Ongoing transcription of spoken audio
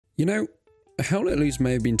You know, Hell Let Loose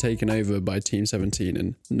may have been taken over by Team 17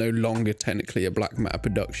 and no longer technically a Black Matter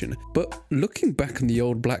production, but looking back on the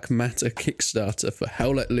old Black Matter Kickstarter for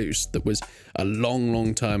Hell Let Loose that was a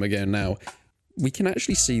long time ago now, we can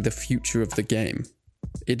actually see the future of the game.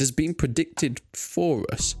 It has been predicted for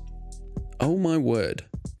us. Oh my word.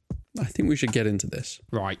 I think we should get into this.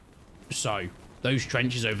 Right, so those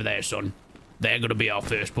trenches over there, son, they're going to be our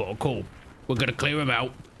first port of call. We're going to clear them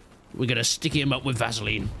out. We're going to stick him up with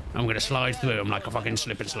Vaseline. And we're going to slide through them like a fucking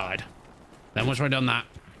slip and slide. Then once we've done that,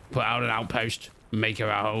 put out an outpost, make her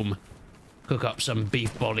our home, cook up some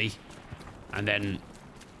beef body, and then...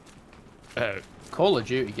 Call of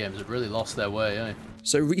Duty games have really lost their way, eh?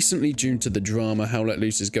 So recently, due to the drama, Hell Let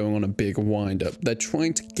Loose is going on a big wind-up. They're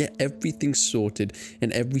trying to get everything sorted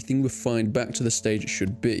and everything refined back to the stage it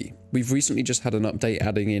should be. We've recently just had an update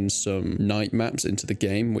adding in some night maps into the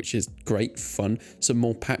game, which is great fun, some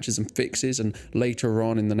more patches and fixes, and later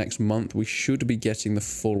on in the next month we should be getting the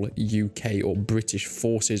full UK or British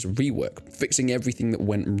Forces rework, fixing everything that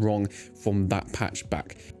went wrong from that patch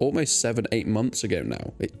back almost 7-8 months ago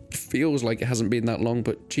now. It feels like it hasn't been that long,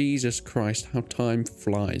 but Jesus Christ, how time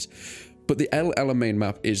flies. But the El Alamein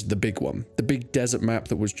map is the big one. The big desert map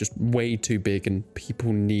that was just way too big and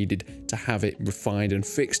people needed to have it refined and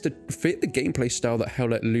fixed to fit the gameplay style that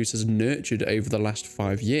Hell Let Loose has nurtured over the last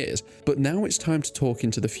 5 years. But now it's time to talk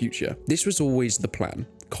into the future. This was always the plan.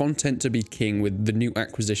 Content to be king with the new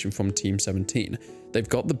acquisition from Team 17. They've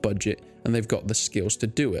got the budget and they've got the skills to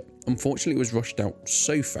do it. Unfortunately, it was rushed out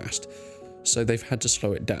so fast, so they've had to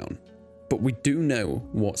slow it down. But we do know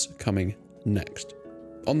what's coming next.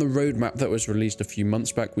 On the roadmap that was released a few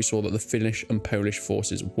months back, we saw that the Finnish and Polish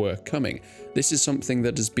forces were coming. This is something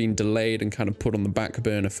that has been delayed and kind of put on the back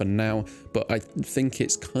burner for now, but I think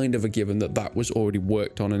it's kind of a given that that was already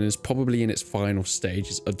worked on and is probably in its final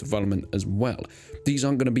stages of development as well. These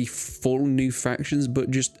aren't going to be full new factions,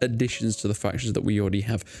 but just additions to the factions that we already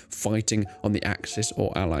have fighting on the Axis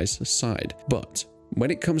or Allies side. But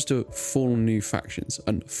when it comes to full new factions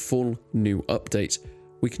and full new updates,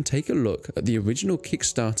 we can take a look at the original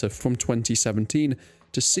Kickstarter from 2017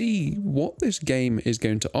 to see what this game is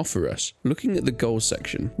going to offer us. Looking at the goals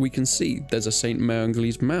section, we can see there's a St.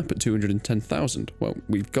 Manglese map at 210,000. Well,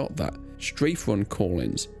 we've got that. Strafe run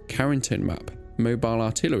call-ins, Carrington map, mobile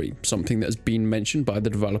artillery, something that has been mentioned by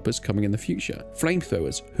the developers coming in the future,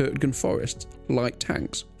 flamethrowers, Hurtgen forests, light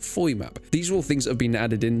tanks, Foy map. These are all things that have been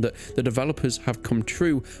added in that the developers have come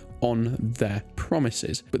true on their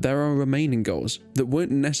promises, but there are remaining goals that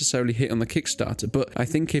weren't necessarily hit on the Kickstarter. But I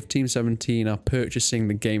think if Team 17 are purchasing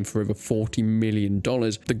the game for over $40 million,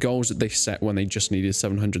 the goals that they set when they just needed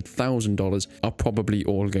 $700,000 are probably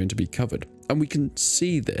all going to be covered. And we can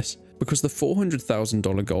see this because the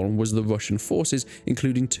 $400,000 goal was the Russian forces,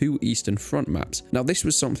 including 2 Eastern Front maps. Now, this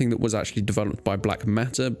was something that was actually developed by Black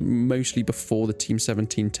Matter, mostly before the Team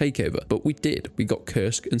 17 takeover, but we got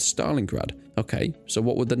Kursk and Stalingrad. Okay, so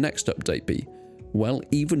what would the next update be? Well,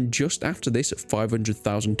 even just after this at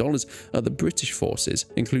 $500,000 are the British forces,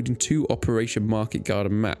 including 2 Operation Market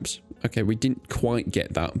Garden maps. Okay, we didn't quite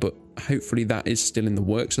get that, but hopefully that is still in the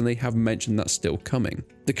works and they have mentioned that's still coming.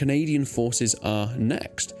 The Canadian forces are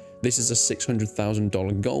next. This is a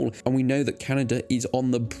 $600,000 goal, and we know that Canada is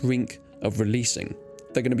on the brink of releasing.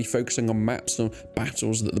 They're going to be focusing on maps or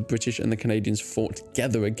battles that the British and the Canadians fought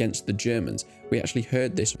together against the Germans. We actually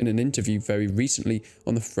heard this in an interview very recently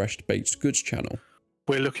on the Fresh Baked Goods channel.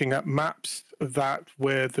 We're looking at maps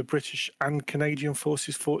where the British and Canadian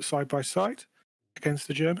forces fought side by side against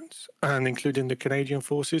the Germans, and including the Canadian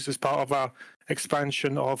forces as part of our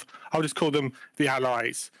expansion of, I'll just call them the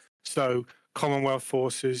Allies. So Commonwealth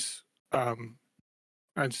forces and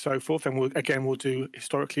so forth. And we'll do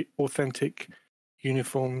historically authentic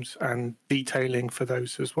uniforms and detailing for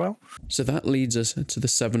those as well. So that leads us to the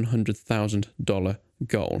 $700,000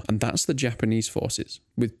 goal, and that's the Japanese forces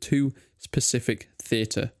with 2 specific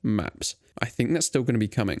theatre maps. I think that's still going to be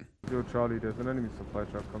coming. Yo, Charlie, there's an enemy supply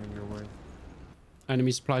truck coming your way.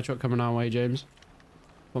 Enemy supply truck coming our way, James.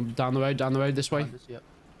 Down the road this way. Yep.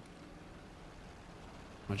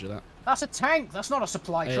 Roger that. That's a tank. That's not a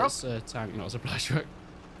supply truck. It's a tank, not a supply truck.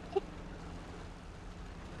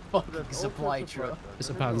 Fucking supply truck. It's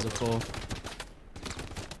a Panzer IV.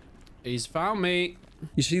 He's found me.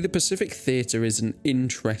 You see, the Pacific Theatre is an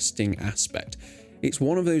interesting aspect. It's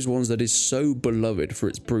one of those ones that is so beloved for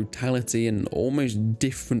its brutality and almost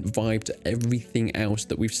different vibe to everything else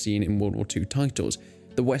that we've seen in World War II titles.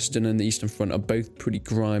 The Western and the Eastern Front are both pretty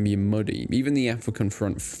grimy and muddy. Even the African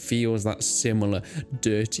Front feels that similar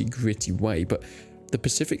dirty, gritty way, but The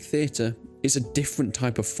Pacific Theatre is a different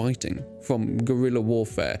type of fighting, from guerrilla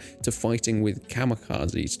warfare to fighting with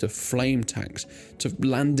kamikazes to flame tanks to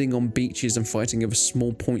landing on beaches and fighting over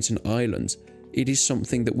small points and islands. It is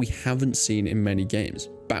something that we haven't seen in many games.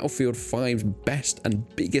 Battlefield 5's best and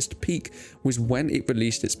biggest peak was when it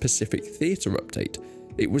released its Pacific Theatre update.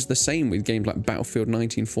 It was the same with games like Battlefield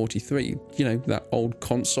 1943, you know, that old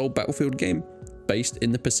console Battlefield game based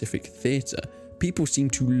in the Pacific Theatre. People seem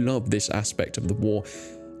to love this aspect of the war,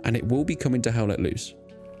 and it will be coming to Hell Let Loose.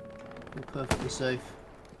 You're perfectly safe.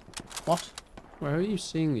 What? Where are you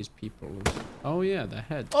seeing these people? Oh yeah, their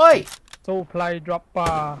heads. Oi! Supply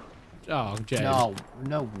dropper. Oh, Jay.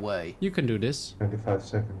 No way. You can do this. 25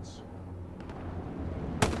 seconds.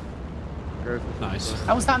 Nice.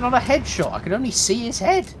 How was that not a headshot? I could only see his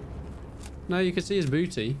head. No, you could see his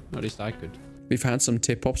booty. At least I could. We've had some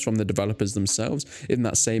tip-offs from the developers themselves. In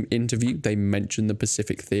that same interview, they mentioned the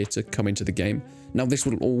Pacific Theatre coming to the game. Now, this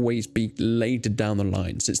will always be later down the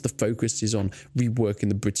line, since the focus is on reworking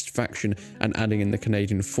the British faction and adding in the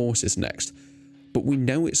Canadian forces next. But we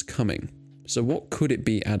know it's coming. So what could it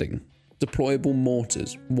be adding? Deployable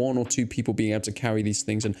mortars, 1 or 2 people being able to carry these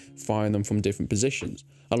things and fire them from different positions,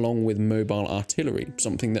 along with mobile artillery,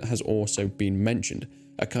 something that has also been mentioned,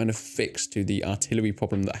 a kind of fix to the artillery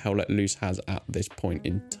problem that Hell Let Loose has at this point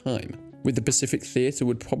in time. With the Pacific Theatre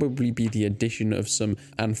would probably be the addition of some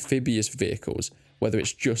amphibious vehicles, whether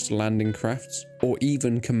it's just landing crafts, or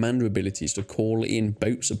even commander abilities to call in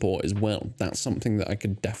boat support as well. That's something that I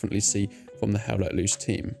could definitely see from the Hell Let Loose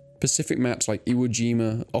team. Pacific maps like Iwo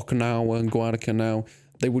Jima, Okinawa and Guadalcanal,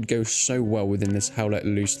 they would go so well within this Hell Let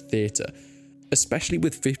Loose theatre. Especially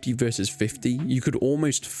with 50 versus 50, you could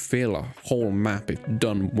almost fill a whole map if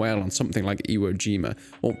done well on something like Iwo Jima,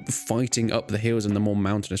 or fighting up the hills in the more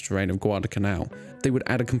mountainous terrain of Guadalcanal. They would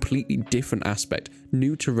add a completely different aspect,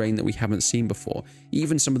 new terrain that we haven't seen before.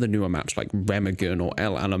 Even some of the newer maps like Remagen or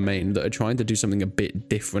El Alamein that are trying to do something a bit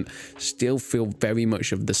different still feel very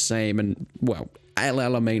much of the same, and well, El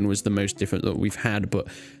Alamein was the most different that we've had, but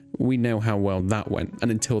we know how well that went,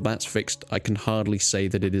 and until that's fixed, I can hardly say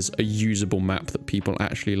that it is a usable map that people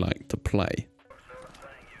actually like to play.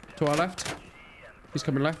 To our left. He's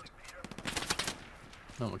coming left.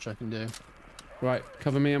 Not much I can do. Right,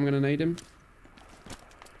 cover me, I'm gonna nade him.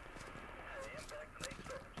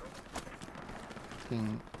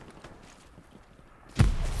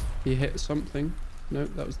 He hit something. No,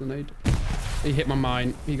 that was the nade. He hit my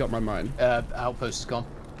mine. He got my mine. Outpost is gone.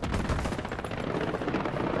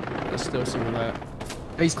 There's still someone there.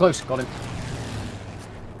 He's close. Got him.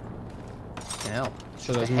 Hell.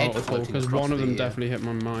 So there's multiple, because one of them definitely hit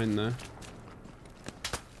my mine there.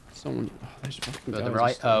 Someone... Oh, there's fucking guys. The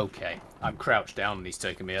right? Okay. I'm crouched down and he's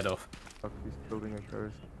taking me head off. Fuck, he's building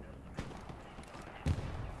Enquiries.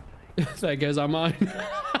 There goes our mine.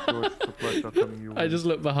 George, supplies are coming your way. I just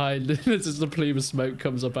look behind. This is the plume of smoke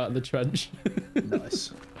comes up out of the trench.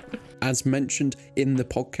 Nice. As mentioned in the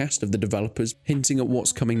podcast of the developers hinting at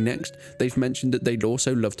what's coming next, they've mentioned that they'd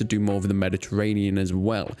also love to do more of the Mediterranean as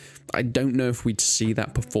well. I don't know if we'd see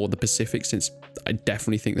that before the Pacific, since I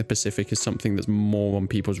definitely think the Pacific is something that's more on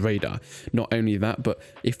people's radar. Not only that, but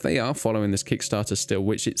if they are following this Kickstarter still,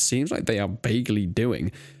 which it seems like they are vaguely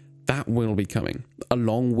doing, that will be coming,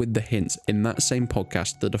 along with the hints in that same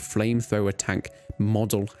podcast that a flamethrower tank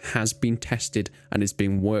model has been tested and is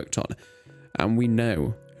being worked on. And we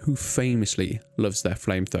know who famously loves their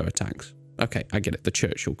flamethrower tanks. Okay, I get it, the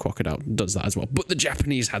Churchill crocodile does that as well, but the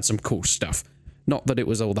Japanese had some cool stuff. Not that it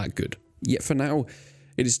was all that good. Yet for now,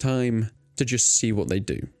 it is time to just see what they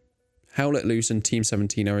do. Hell Let Loose and Team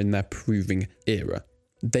 17 are in their proving era.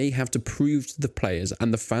 They have to prove to the players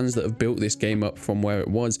and the fans that have built this game up from where it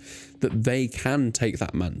was that they can take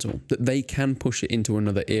that mantle, that they can push it into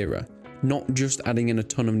another era. Not just adding in a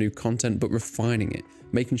ton of new content, but refining it,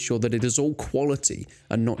 making sure that it is all quality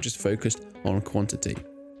and not just focused on quantity.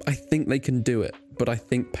 I think they can do it, but I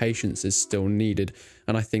think patience is still needed,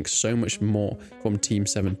 and I think so much more from Team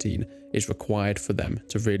 17 is required for them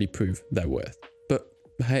to really prove their worth. But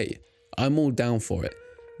hey, I'm all down for it.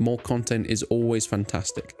 More content is always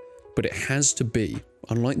fantastic, but it has to be,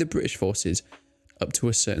 unlike the British forces, up to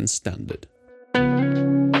a certain standard.